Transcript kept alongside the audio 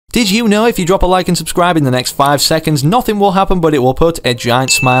Did you know if you drop a like and subscribe in the next 5 seconds, nothing will happen but it will put a giant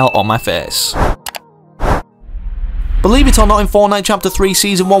smile on my face? Believe it or not, in Fortnite Chapter 3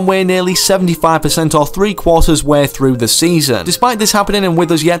 Season 1 we're nearly 75% or 3/4 way through the season. Despite this happening and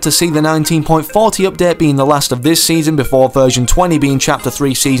with us yet to see the 19.40 update being the last of this season before version 20 being Chapter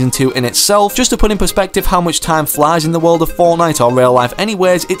 3 Season 2 in itself, just to put in perspective how much time flies in the world of Fortnite or real life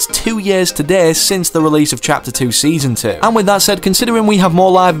anyways, it's 2 years today since the release of Chapter 2 Season 2. And with that said, considering we have more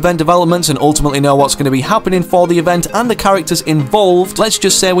live event developments and ultimately know what's going to be happening for the event and the characters involved, let's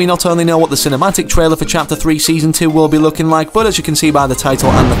just say we not only know what the cinematic trailer for Chapter 3 Season 2 will be looking like, but as you can see by the title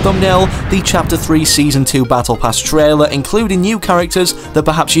and the thumbnail, the Chapter 3 Season 2 Battle Pass trailer, including new characters that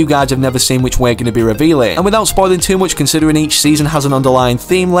perhaps you guys have never seen, which we're going to be revealing. And without spoiling too much, considering each season has an underlying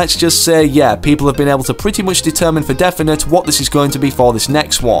theme, let's just say, yeah, people have been able to pretty much determine for definite what this is going to be for this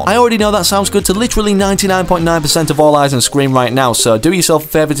next one. I already know that sounds good to literally 99.9% of all eyes on screen right now, so do yourself a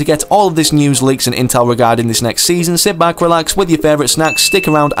favour to get all of this news, leaks and intel regarding this next season, sit back, relax with your favourite snacks, stick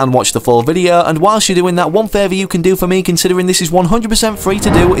around and watch the full video, and whilst you're doing that, one favour you can do for me, considering this is 100% free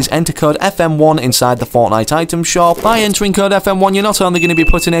to do, is enter code FM1 inside the Fortnite item shop. By entering code FM1, you're not only going to be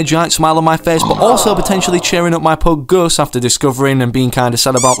putting a giant smile on my face, but also potentially cheering up my pug Gus after discovering and being kind of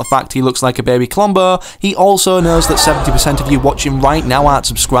sad about the fact he looks like a baby Columbo. He also knows that 70% of you watching right now aren't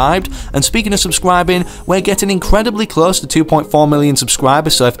subscribed, and speaking of subscribing, we're getting incredibly close to 2.4 million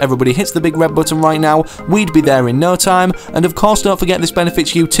subscribers, so if everybody hits the big red button right now, we'd be there in no time. And of course, don't forget this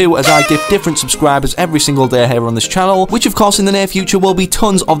benefits you too, as I give different subscribers every single day here on this channel, which of course in the near future will be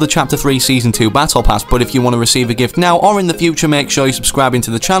tons of the Chapter 3 Season 2 Battle Pass. But if you want to receive a gift now or in the future, make sure you're subscribing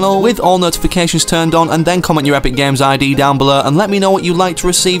to the channel with all notifications turned on, and then comment your Epic Games ID down below and let me know what you'd like to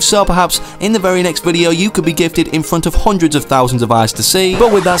receive, so perhaps in the very next video you could be gifted in front of hundreds of thousands of eyes to see.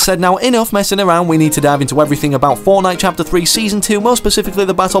 But with that said, now enough messing around, we need to dive into everything about Fortnite Chapter 3 Season 2, most specifically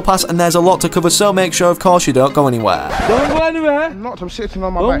the Battle Pass, and there's a lot to cover, so make sure of course you don't go anywhere. Don't go anywhere! I'm sitting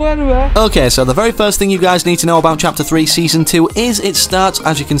on my Don't go anywhere! Okay, so the very first thing you guys need to know about Chapter 3 Season 2 is it starts,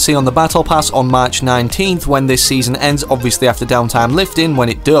 as you can see on the Battle Pass, on March 19th when this season ends, obviously after downtime lifting when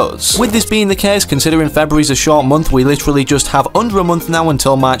it does. With this being the case, considering February's a short month, we literally just have under a month now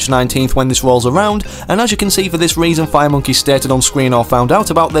until March 19th when this rolls around, and as you can see, for this reason Firemonkey stated on screen or found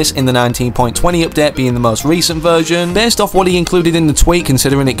out about this in the 19.20 update being the most recent version. Based off what he included in the tweet,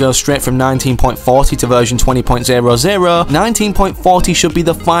 considering it goes straight from 19.40 to version 20.00, 19.40 should be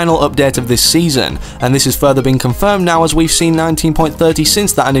the final update of this season, and this has further been confirmed now as we've seen 19.30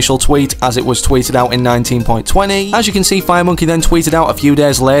 since that initial tweet, as it was tweeted out in 19.20. As you can see, Firemonkey then tweeted out a few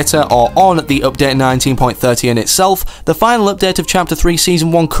days later, or on the update 19.30 in itself, the final update of Chapter 3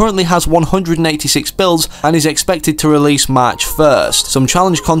 Season 1 currently has 186 builds and is expected to release March 1st. Some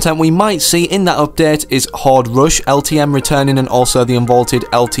challenge content we might see in that update is Horde Rush, LTM returning, and also the unvaulted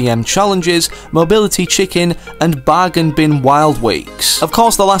LTM challenges, Mobility Chicken, and Bargain Bin Wild Weeks. Of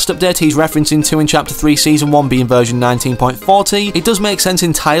course, the last update he's referencing to in Chapter 3 Season 1 being version 19.40, it does make sense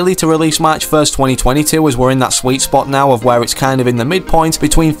entirely to release March 1st, 2022, as we're in that sweet spot now of where it's kind of in the midpoint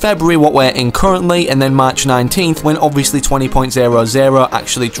between February, what we're in currently, and then March 19th, when obviously 20.00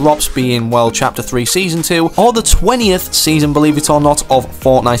 actually drops, being, well, Chapter 3 Season 2, or the 20th season, believe it or not, of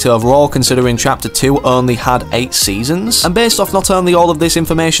Fortnite overall, considering Chapter 2 only had 8 seasons. And based off not only all of this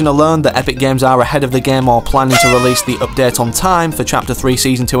information alone, that Epic Games are ahead of the game or planning to release the update on time for Chapter 3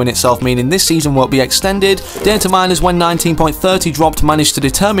 Season 2 in itself, meaning this season won't be extended, data miners, when 19.30 dropped, managed to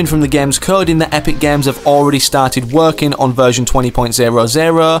determine from the game's coding that Epic Games have already started working on version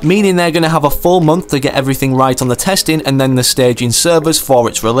 20.00, meaning they're going to have a full month to get everything right on the testing and then the staging servers for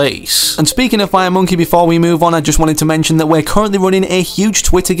its release. And speaking of Firemonkey, before we move on, I just wanted to mention that we're currently running a huge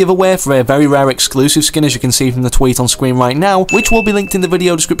Twitter giveaway for a very rare exclusive skin, as you can see from the tweet on screen right now, which will be linked in the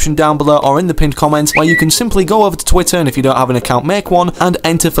video description down below or in the pinned comment, where you can simply go over to Twitter, and if you don't have an account, make one, and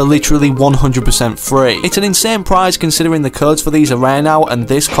enter for literally 100% free. It's an insane prize considering the codes for these are rare now, and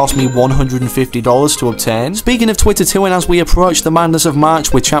this cost me $150 to obtain. Speaking of Twitter too, and as we approach the madness of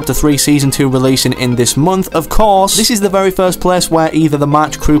March with Chapter 3 Season 2 releasing in this month, of course, this is the very first place where either the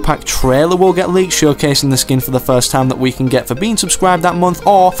March Crew Pack trailer will get leaked, showcasing the skin for the first time that we can get for being subscribed that month,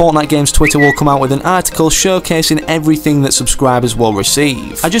 or Fortnite Games Twitter will come out with an article showcasing everything that subscribers will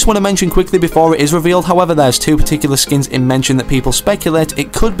receive. I just want to mention quickly before it is revealed, however, there's two particular skins in mention that people speculate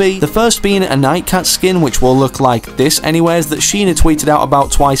it could be. The first being a Nightcat skin, which which will look like this anyways, that Sheena tweeted out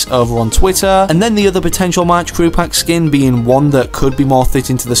about twice over on Twitter, and then the other potential March crew pack skin being one that could be more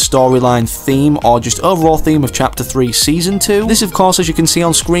fitting to the storyline theme or just overall theme of Chapter 3 Season 2. This of course, as you can see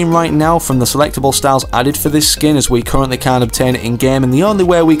on screen right now, from the selectable styles added for this skin, as we currently can't obtain it in game, and the only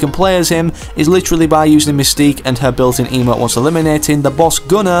way we can play as him is literally by using Mystique and her built-in emote once eliminating the boss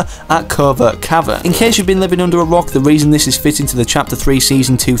Gunner at Covert Cavern. In case you've been living under a rock, the reason this is fitting to the Chapter 3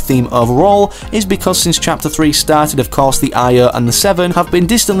 Season 2 theme overall is because since Chapter 3 started, of course, the IO and the Seven have been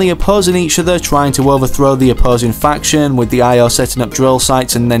distantly opposing each other, trying to overthrow the opposing faction, with the IO setting up drill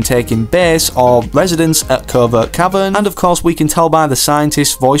sites and then taking base or residence at Covert Cavern. And of course, we can tell by the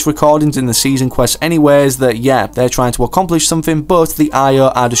scientists' voice recordings in the season quests anyways that yeah, they're trying to accomplish something, but the IO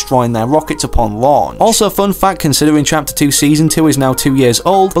are destroying their rockets upon launch. Also, fun fact, considering Chapter 2 Season 2 is now 2 years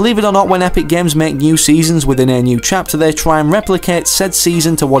old, believe it or not, when Epic Games make new seasons within a new chapter, they try and replicate said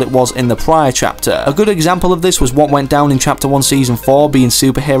season to what it was in the prior chapter. A good example of this was what went down in Chapter 1 Season 4, being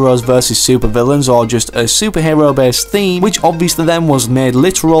superheroes versus supervillains, or just a superhero based theme, which obviously then was made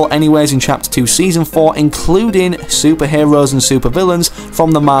literal anyways in Chapter 2 Season 4, including superheroes and supervillains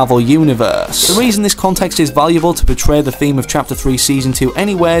from the Marvel Universe. The reason this context is valuable to portray the theme of Chapter 3 Season 2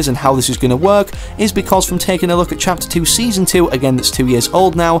 anyways, and how this is going to work, is because from taking a look at Chapter 2 Season 2, again that's 2 years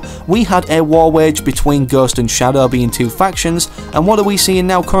old now, we had a war wage between Ghost and Shadow being two factions, and what are we seeing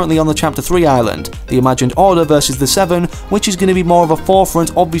now currently on the Chapter 3 island? The Imagined Order versus the Seven, which is going to be more of a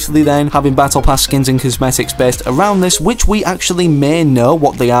forefront, obviously then having Battle Pass skins and cosmetics based around this, which we actually may know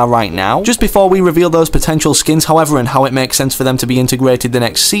what they are right now. Just before we reveal those potential skins, however, and how it makes sense for them to be integrated the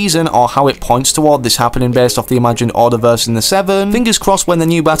next season, or how it points toward this happening based off the Imagined Order versus the Seven, fingers crossed when the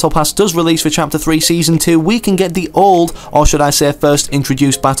new Battle Pass does release for Chapter 3 Season 2, we can get the old, or should I say first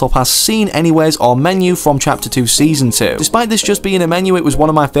introduced Battle Pass scene anyways, or menu from Chapter 2 Season 2. Despite this just being a menu, it was one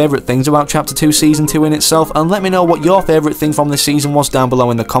of my favourite things about Chapter 2 Season 2 in itself, and let me know what your favourite thing from this season was down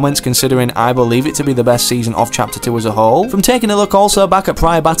below in the comments, considering I believe it to be the best season of Chapter 2 as a whole. From taking a look also back at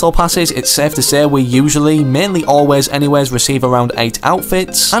prior Battle Passes, it's safe to say we usually, mainly always anyways, receive around 8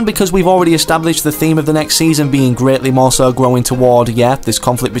 outfits, and because we've already established the theme of the next season being greatly more so growing toward, yeah, this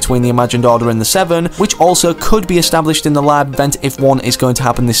conflict between the Imagined Order and the Seven, which also could be established in the live event if one is going to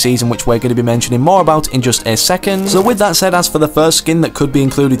happen this season, which we're going to be mentioning more about in just a second. So with that said, as for the first skin that could be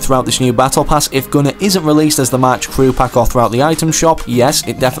included throughout this new Battle Pass, if Gunner isn't released as the March crew pack or throughout the item shop, yes,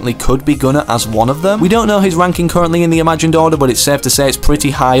 it definitely could be Gunner as one of them. We don't know his ranking currently in the Imagined Order, but it's safe to say it's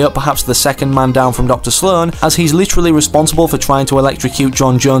pretty high up, perhaps the second man down from Dr. Sloan, as he's literally responsible for trying to electrocute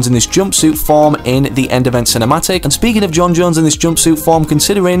John Jones in this jumpsuit form in the end event cinematic. And speaking of John Jones in this jumpsuit form,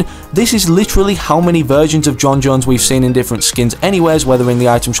 considering this is literally how many versions of John Jones we've seen in different skins anyways, whether in the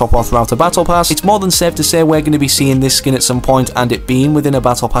item shop or throughout a Battle Pass, it's more than safe to say we're going to be seeing this skin at some point, and it being within a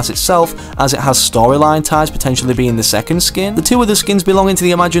Battle Pass itself, as it has storyline ties, potentially being the second skin. The two other skins belonging to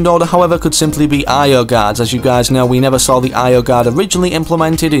the Imagined Order, however, could simply be IO guards. As you guys know, we never saw the IO guard originally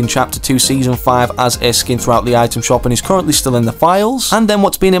implemented in Chapter 2 Season 5 as a skin throughout the item shop, and is currently still in the files. And then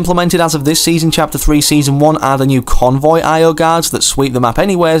what's been implemented as of this season, Chapter 3 Season 1, are the new convoy IO guards that sweep the map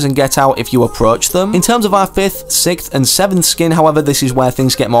anyways and get out if you approach them. In terms of our 5th, 6th and 7th skin, however, this is where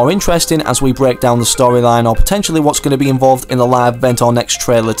things get more interesting as we break down the storyline or potentially what's going to be involved in the live event or next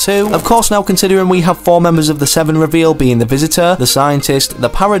trailer too. Of course, now considering we have 4 members of the Seven reveal, being the Visitor, the Scientist, the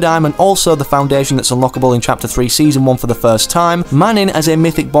Paradigm, and also the Foundation that's unlockable in Chapter 3 Season 1 for the first time, Manning as a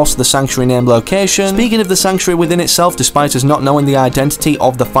mythic boss of the Sanctuary named location. Speaking of the Sanctuary within itself, despite us not knowing the identity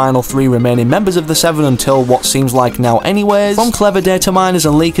of the final 3 remaining members of the Seven until what seems like now anyways, from clever data miners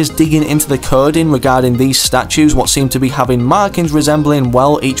and leakers digging into the coding regarding these statues, what seem to be having markings resembling,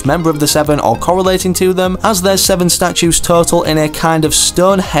 well, each member of the Seven or correlating to them, as there's 7 statues total in a kind of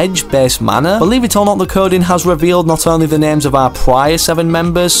Stonehenge based manner. Believe it or not, the coding has revealed not only the names of our prior 7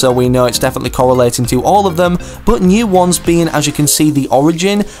 members, so we know it's definitely correlating to all of them, but new ones being, as you can see, the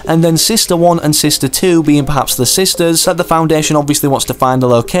Origin, and then Sister 1 and Sister 2 being perhaps the sisters that the Foundation obviously wants to find the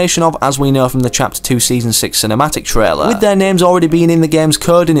location of, as we know from the Chapter 2 Season 6 cinematic trailer. With their names already being in the game's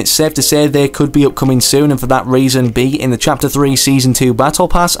coding, it's safe to say they could be upcoming soon, and for that reason be in the Chapter 3 Season 2 Battle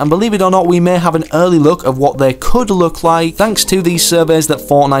Pass, and believe it or not, we may have an early look of what they could look like thanks to these surveys that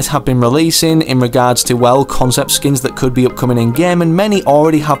Fortnite have been releasing in regards to, well, concept skins that could be upcoming in game, and many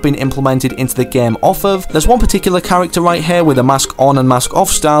already have been implemented into the game off of. There's one particular character right here with a mask on and mask off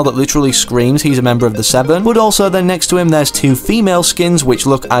style that literally screams he's a member of the Seven, but also then next to him there's 2 female skins which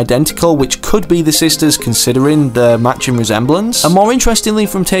look identical, which could be the sisters considering the matching resemblance. And more interestingly,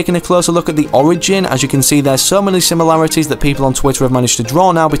 from taking a closer look at the Origin, as you can see, there's so many similarities that people on Twitter have managed to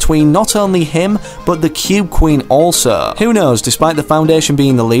draw now between not only him but the Cube Queen also. Who knows, despite the Foundation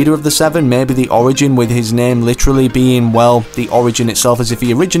being the leader of the Seven, maybe maybe the origin, with his name literally being, well, the origin itself, as if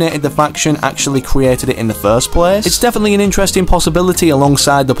he originated the faction, actually created it in the first place. It's definitely an interesting possibility,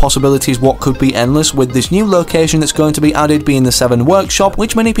 alongside the possibilities what could be endless, with this new location that's going to be added being the 7 Workshop,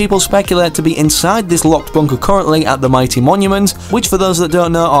 which many people speculate to be inside this locked bunker currently at the Mighty Monument, which for those that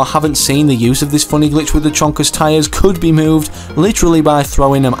don't know or haven't seen the use of this funny glitch with the Chonker's tyres, could be moved literally by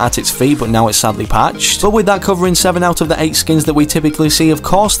throwing them at its feet, but now it's sadly patched. But with that covering 7 out of the 8 skins that we typically see, of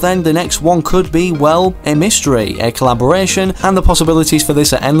course, then the next one could be, well, a mystery, a collaboration, and the possibilities for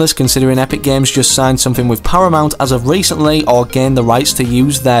this are endless, considering Epic Games just signed something with Paramount as of recently, or gained the rights to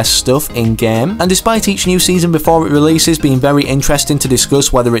use their stuff in-game. And despite each new season before it releases being very interesting to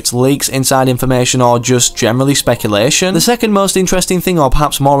discuss, whether it's leaks, inside information, or just generally speculation, the second most interesting thing, or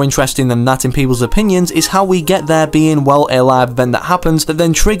perhaps more interesting than that in people's opinions, is how we get there being, well, a live event that happens that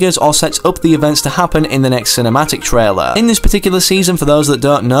then triggers or sets up the events to happen in the next cinematic trailer. In this particular season, for those that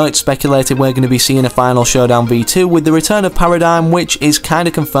don't know, it's speculated we're going to be seeing a Final Showdown V2 with the return of Paradigm, which is kind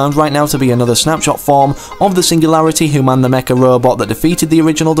of confirmed right now to be another snapshot form of the Singularity, who manned the Mecha Robot that defeated the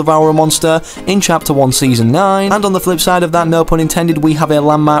original Devourer monster in Chapter 1 Season 9. And on the flip side of that, no pun intended, we have a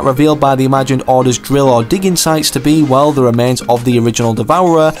landmark revealed by the Imagined Order's drill or digging sites to be, well, the remains of the original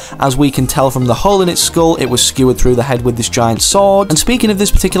Devourer. As we can tell from the hole in its skull, it was skewered through the head with this giant sword. And speaking of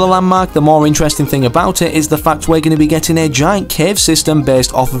this particular landmark, the more interesting thing about it is the fact we're going to be getting a giant cave system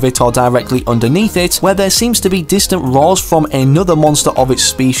based off of it or directly underneath it, where there seems to be distant roars from another monster of its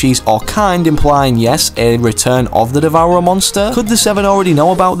species or kind, implying, yes, a return of the Devourer monster. Could the 7 already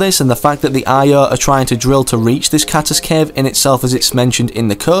know about this, and the fact that the IO are trying to drill to reach this Catus cave in itself, as it's mentioned in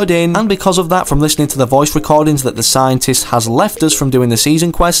the coding? And because of that, from listening to the voice recordings that the scientist has left us from doing the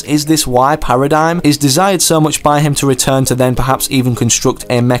season quests, is this why Paradigm is desired so much by him to return to then perhaps even construct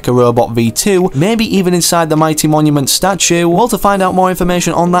a Mecha Robot V2, maybe even inside the Mighty Monument statue? Well, to find out more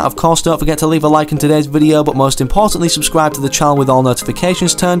information on that, of course, don't forget to leave a like in today's video, but most importantly, subscribe to the channel with all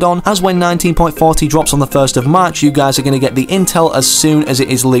notifications turned on, as when 19.40 drops on the 1st of March, you guys are going to get the intel as soon as it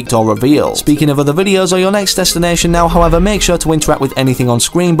is leaked or revealed. Speaking of other videos or your next destination now, however, make sure to interact with anything on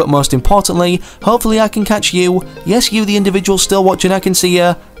screen, but most importantly, hopefully I can catch you, yes, you the individual still watching, I can see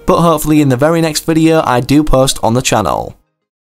ya, but hopefully in the very next video I do post on the channel.